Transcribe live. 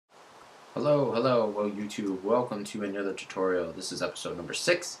Well YouTube, welcome to another tutorial. This is episode number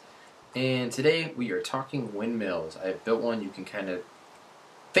 6, and today we are talking windmills. I have built one. You can kind of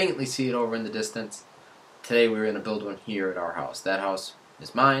faintly see it over in the distance. Today we're going to build one here at our house. That house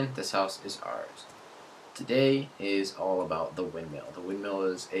is mine, this house is ours. Today is all about the windmill. The windmill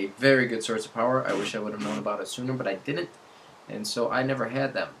is a very good source of power. I wish I would have known about it sooner, but I didn't, and so I never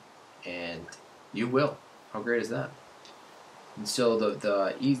had them, and you will. How great is that? And so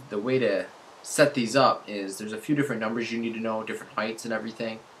the way to set these up is there's a few different numbers you need to know, different heights and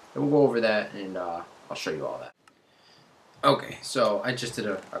everything. And we'll go over that, and I'll show you all that. Okay, so I just did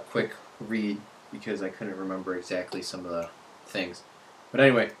a quick read because I couldn't remember exactly some of the things. But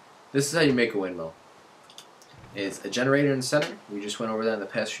anyway, this is how you make a windmill. It's a generator in the center. We just went over that in the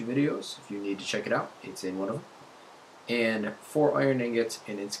past few videos. If you need to check it out, it's in one of them. And 4 iron ingots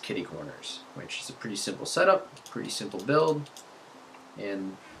in its kitty corners, which is a pretty simple setup, pretty simple build,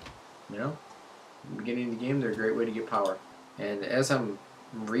 and you know, in the beginning of the game, they're a great way to get power. And as I'm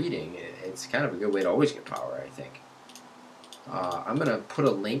reading, it's kind of a good way to always get power, I think. I'm gonna put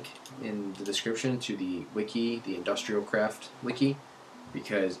a link in the description to the wiki, the Industrial Craft wiki,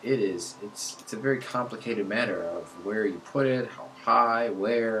 because it's a very complicated matter of where you put it, how high,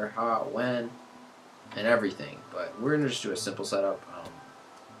 where, how, when, and everything. But we're gonna just do a simple setup.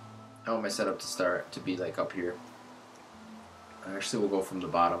 I want my setup to be like up here. Actually, we'll go from the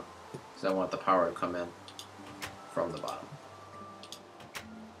bottom because I want the power to come in from the bottom.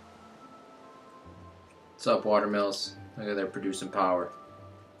 What's up, watermills? Look at they're producing power.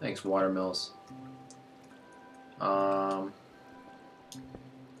 Thanks, watermills. We'll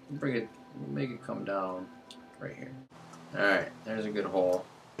make it come down right here. All right, there's a good hole.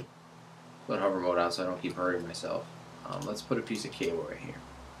 Put hover mode on so I don't keep hurting myself. Let's put a piece of cable right here.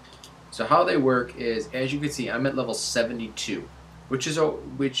 So how they work is, as you can see, I'm at level 72,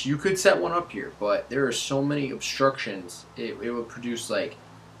 which you could set one up here, but there are so many obstructions, it would produce like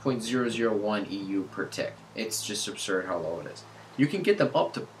 0.001 EU per tick. It's just absurd how low it is. You can get them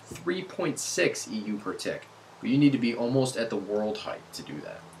up to 3.6 EU per tick, but you need to be almost at the world height to do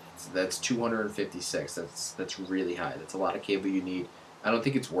that. That's 256. That's really high. That's a lot of cable you need. I don't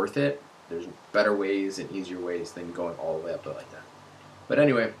think it's worth it. There's better ways and easier ways than going all the way up to like that. But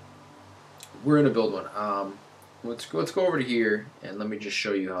anyway, we're gonna build one. Let's go over to here and let me just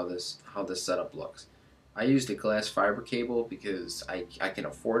show you how this setup looks. I used a glass fiber cable because I can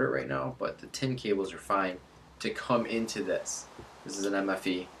afford it right now, but the tin cables are fine to come into this. This is an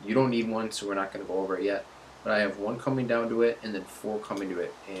MFE. You don't need one, so we're not gonna go over it yet. But I have one coming down to it and then 4 coming to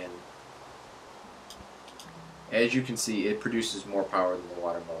it, and as you can see, it produces more power than the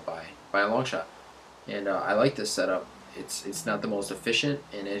water mill by a long shot. And I like this setup. It's not the most efficient,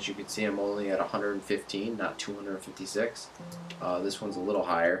 and as you can see, I'm only at 115, not 256. This one's a little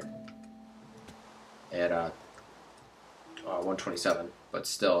higher at 127, but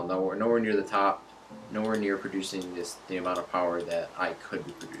still nowhere near the top, nowhere near producing the amount of power that I could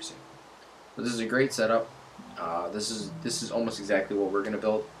be producing. But this is a great setup. This is almost exactly what we're gonna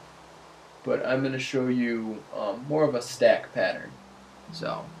build, but I'm gonna show you more of a stack pattern.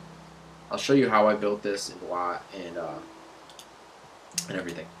 So I'll show you how I built this and why and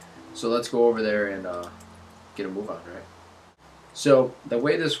everything. So let's go over there and get a move on, right? So the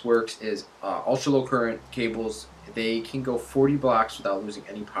way this works is ultra low current cables, they can go 40 blocks without losing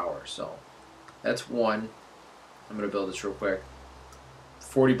any power. So that's one. I'm gonna build this real quick.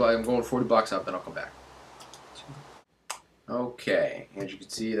 I'm going 40 blocks up, then I'll come back. Okay, as you can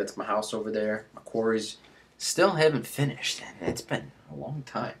see, that's my house over there. My quarries still haven't finished, and it's been a long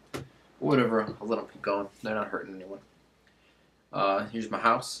time. Whatever, I'll let them keep going. They're not hurting anyone. Here's my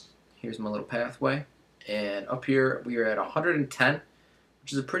house. Here's my little pathway. And up here, we are at 110,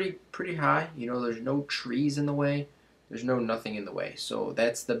 which is a pretty high. You know, there's no trees in the way. There's nothing in the way. So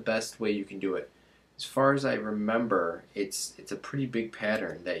that's the best way you can do it. As far as I remember, it's a pretty big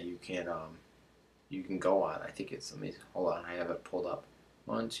pattern that you can go on. I think it's, hold on, I have it pulled up.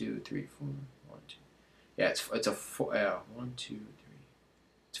 1, 2, 3, 4, 1, 2. Yeah, it's a 4, 1, 2, 3.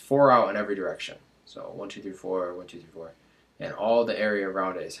 It's 4 out in every direction. So 1, 2, 3, 4, 1, 2, 3, 4. And all the area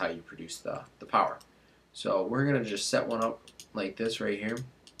around it is how you produce the power. So we're gonna just set one up like this right here,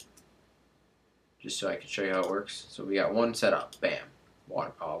 just so I can show you how it works. So we got one set up, bam,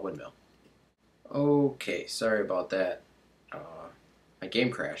 windmill. Okay, sorry about that. My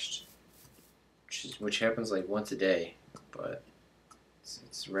game crashed, which happens like once a day, but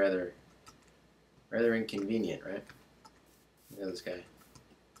it's rather inconvenient, right? Look at this guy.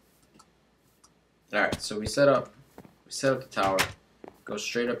 All right, so we set up the tower, go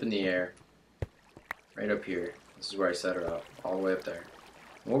straight up in the air, right up here. This is where I set it up, all the way up there.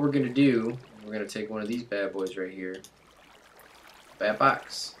 What we're going to do, we're going to take one of these bad boys right here, bat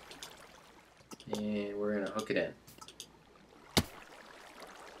box, and we're going to hook it in.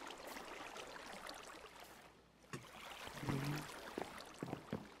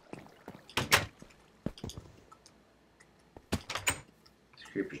 This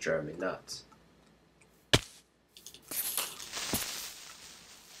creeper's driving me nuts.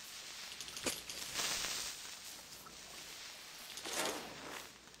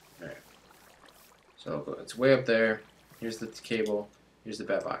 Alright. So it's way up there. Here's the cable. Here's the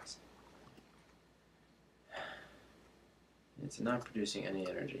bat box. It's not producing any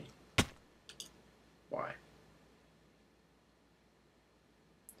energy. Why?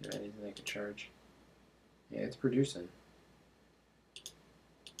 Is there anything I can charge? Yeah, it's producing.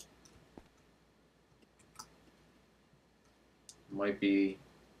 Might be.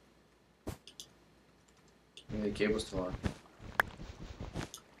 Maybe the cable's still on.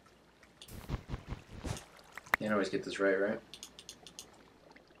 Can't always get this right?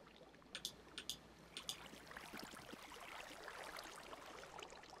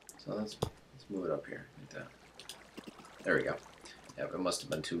 So let's move it up here like that. There we go. Yeah, it must have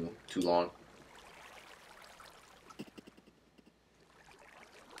been too long.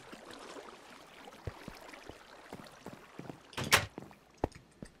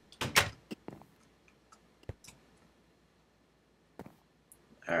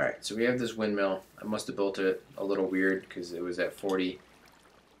 Alright, so we have this windmill. I must have built it a little weird because it was at 40.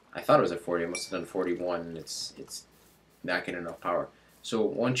 I thought it was at 40. I must have done 41, and it's not getting enough power. So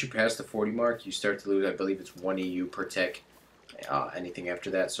once you pass the 40 mark, you start to lose, I believe it's 1 EU per tick. Anything after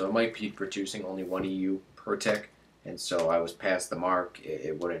that. So it might be producing only 1 EU per tick. And so I was past the mark.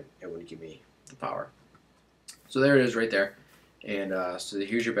 It wouldn't give me the power. So there it is right there. And so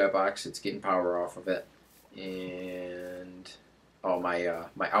here's your bat box. It's getting power off of it. And oh, my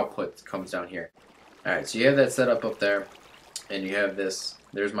output comes down here. Alright, so you have that set up there. And you have this.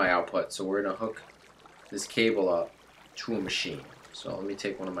 There's my output. So we're going to hook this cable up to a machine. So let me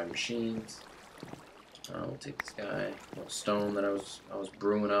take one of my machines. We'll take this guy, a little stone that I was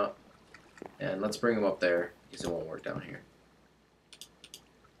brewing up, and let's bring him up there because it won't work down here.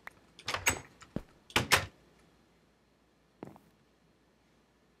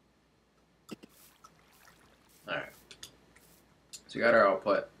 All right. So we got our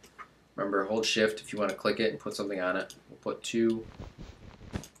output. Remember, hold Shift if you want to click it and put something on it. We'll put 2.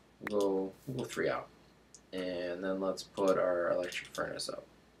 We'll go 3 out. And then let's put our electric furnace up.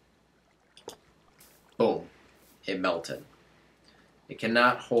 Boom. It melted. It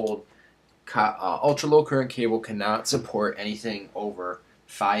cannot hold... ultra low current cable cannot support anything over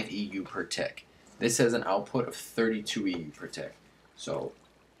 5 EU per tick. This has an output of 32 EU per tick. So,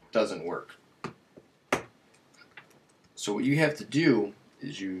 it doesn't work. So what you have to do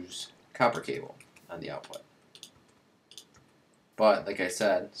is use copper cable on the output. But, like I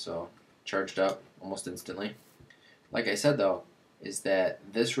said, so charged up almost instantly. Like I said though, is that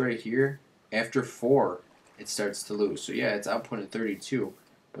this right here, after 4, it starts to lose. So yeah, it's outputting 32,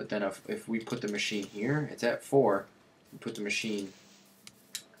 but then if we put the machine here, it's at 4, we put the machine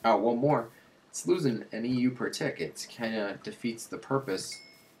out 1 more, it's losing an EU per tick. It kind of defeats the purpose.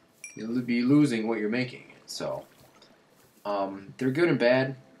 You'll be losing what you're making. So they're good and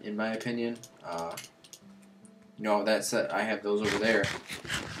bad, in my opinion. You know, that said, I have those over there.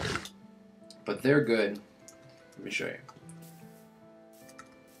 But they're good. Let me show you.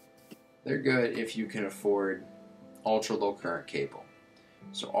 They're good if you can afford ultra low current cable.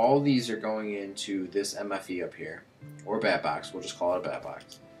 So all these are going into this MFE up here, or bat box. We'll just call it a bat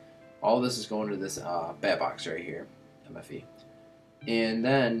box. All this is going to this bat box right here, MFE. And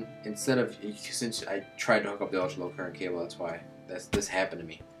then instead of, since I tried to hook up the ultra low current cable, that's why this happened to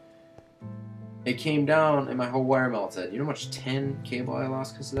me. It came down and my whole wire melted. You know how much tin cable I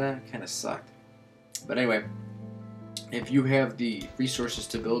lost because of that? It kind of sucked. But anyway, if you have the resources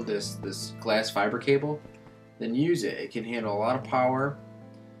to build this glass fiber cable, then use it. It can handle a lot of power,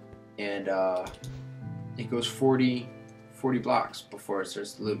 and it goes 40 blocks before it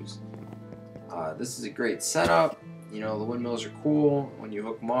starts to lose. This is a great setup. You know, the windmills are cool when you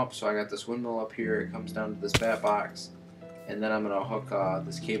hook them up. So I got this windmill up here. It comes down to this bat box, and then I'm gonna hook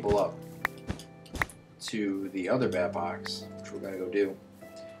this cable up to the other bat box, which we're gonna go do.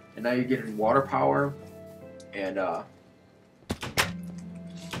 And now you're getting water power and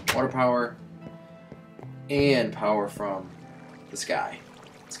power from the sky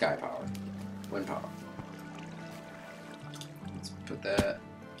power, wind power. Let's put that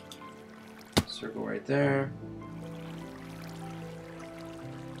circle right there.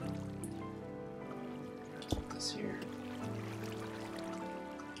 Let's put this here.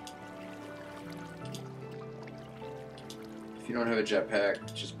 If you don't have a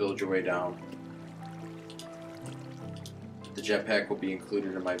jetpack, just build your way down. The jetpack will be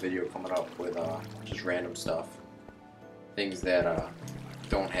included in my video coming up with just random stuff. Things that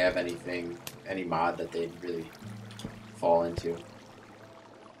don't have anything, any mod that they'd really fall into.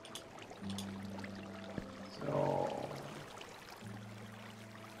 So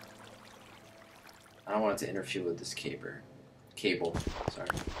I don't want it to interfere with this cable. Sorry.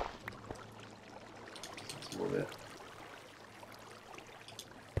 Let's move it.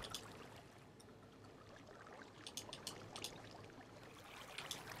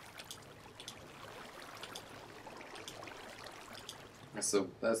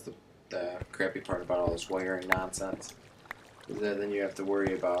 That's the crappy part about all this wiring nonsense. Is that then you have to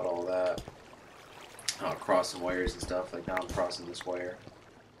worry about all that. Crossing wires and stuff. Like now I'm crossing this wire.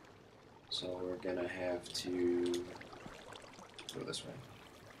 So we're gonna have to go this way.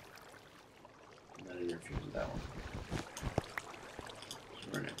 And then it interferes with that one. So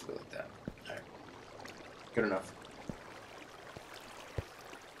we're gonna have to go like that. Alright. Good enough.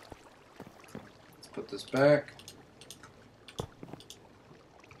 Let's put this back.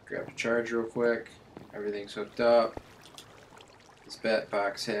 Grab the charge real quick. Everything's hooked up. This bat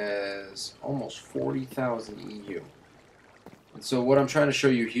box has almost 40,000 EU. And so what I'm trying to show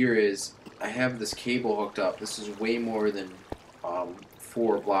you here is I have this cable hooked up. This is way more than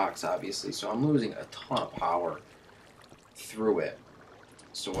 4 blocks, obviously. So I'm losing a ton of power through it.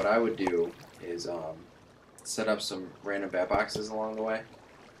 So what I would do is set up some random bat boxes along the way.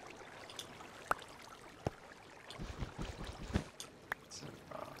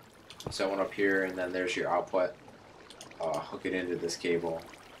 Set one up here, and then there's your output. Hook it into this cable.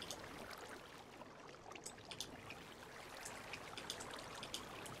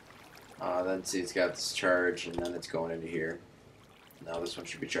 Then see it's got this charge, and then it's going into here. Now this one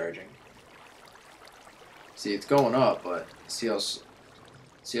should be charging. See, it's going up, but see how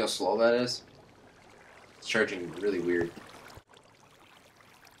slow that is? It's charging really weird.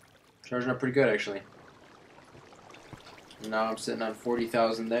 Charging up pretty good, actually. Now I'm sitting on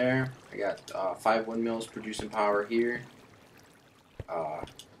 40,000 there. I got 5 windmills producing power here.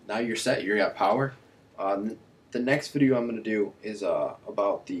 Now you're set. You got power. The next video I'm going to do is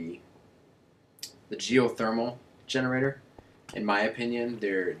about the geothermal generator. In my opinion,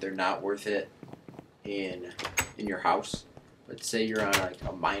 they're not worth it in your house. But say you're on like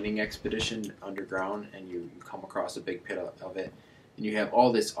a mining expedition underground and you come across a big pit of it, and you have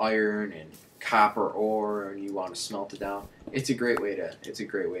all this iron and copper ore, and you want to smelt it down. It's a great way to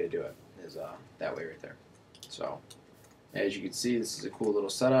do it. Is that way right there. So as you can see, this is a cool little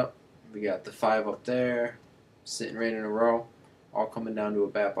setup. We got the 5 up there, sitting right in a row, all coming down to a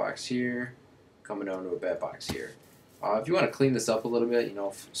bat box here, coming down to a bat box here. If you want to clean this up a little bit, you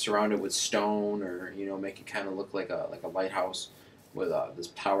know, surround it with stone, or you know, make it kind of look like a lighthouse with this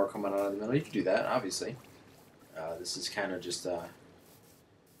power coming out of the middle, you can do that. Obviously, this is kind of just the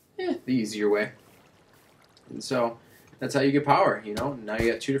easier way. And so that's how you get power. You know, now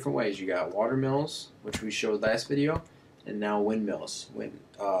you got 2 different ways. You got water mills, which we showed last video, and now windmills.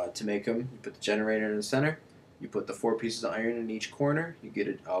 To make them, you put the generator in the center. You put the 4 pieces of iron in each corner. You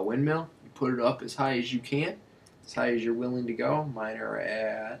get a windmill. You put it up as high as you can, as high as you're willing to go. Mine are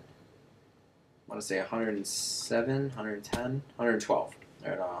at, I want to say 107, 110, 112.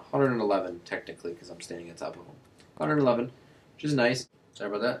 They're at 111 technically, because I'm standing on top of them. 111, which is nice. Sorry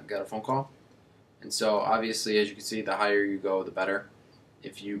about that. Got a phone call. And so obviously, as you can see, the higher you go, the better.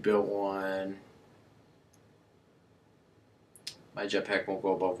 If you built one, my jetpack won't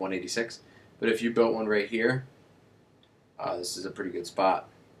go above 186. But if you built one right here, this is a pretty good spot,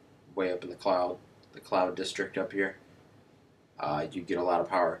 way up in the cloud district up here. You get a lot of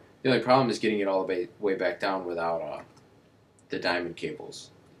power. The only problem is getting it all the way back down without the diamond cables.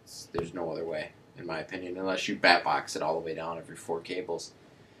 There's no other way, in my opinion, unless you bat box it all the way down every 4 cables.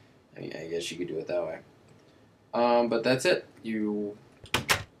 I mean, I guess you could do it that way. But that's it.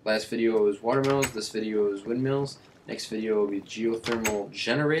 Last video was watermills. This video is windmills. Next video will be geothermal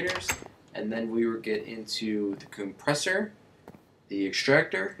generators. And then we will get into the compressor, the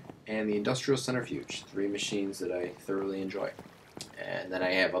extractor, and the industrial centrifuge. 3 machines that I thoroughly enjoy. And then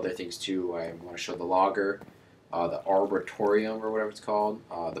I have other things too. I want to show the logger, the R013 or whatever it's called,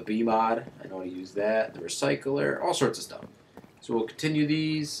 the B mod. I know how to use that. The recycler, all sorts of stuff. So we'll continue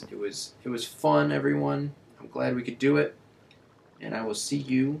these. It was fun, everyone. I'm glad we could do it. And I will see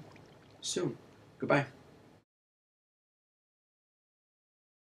you soon. Goodbye.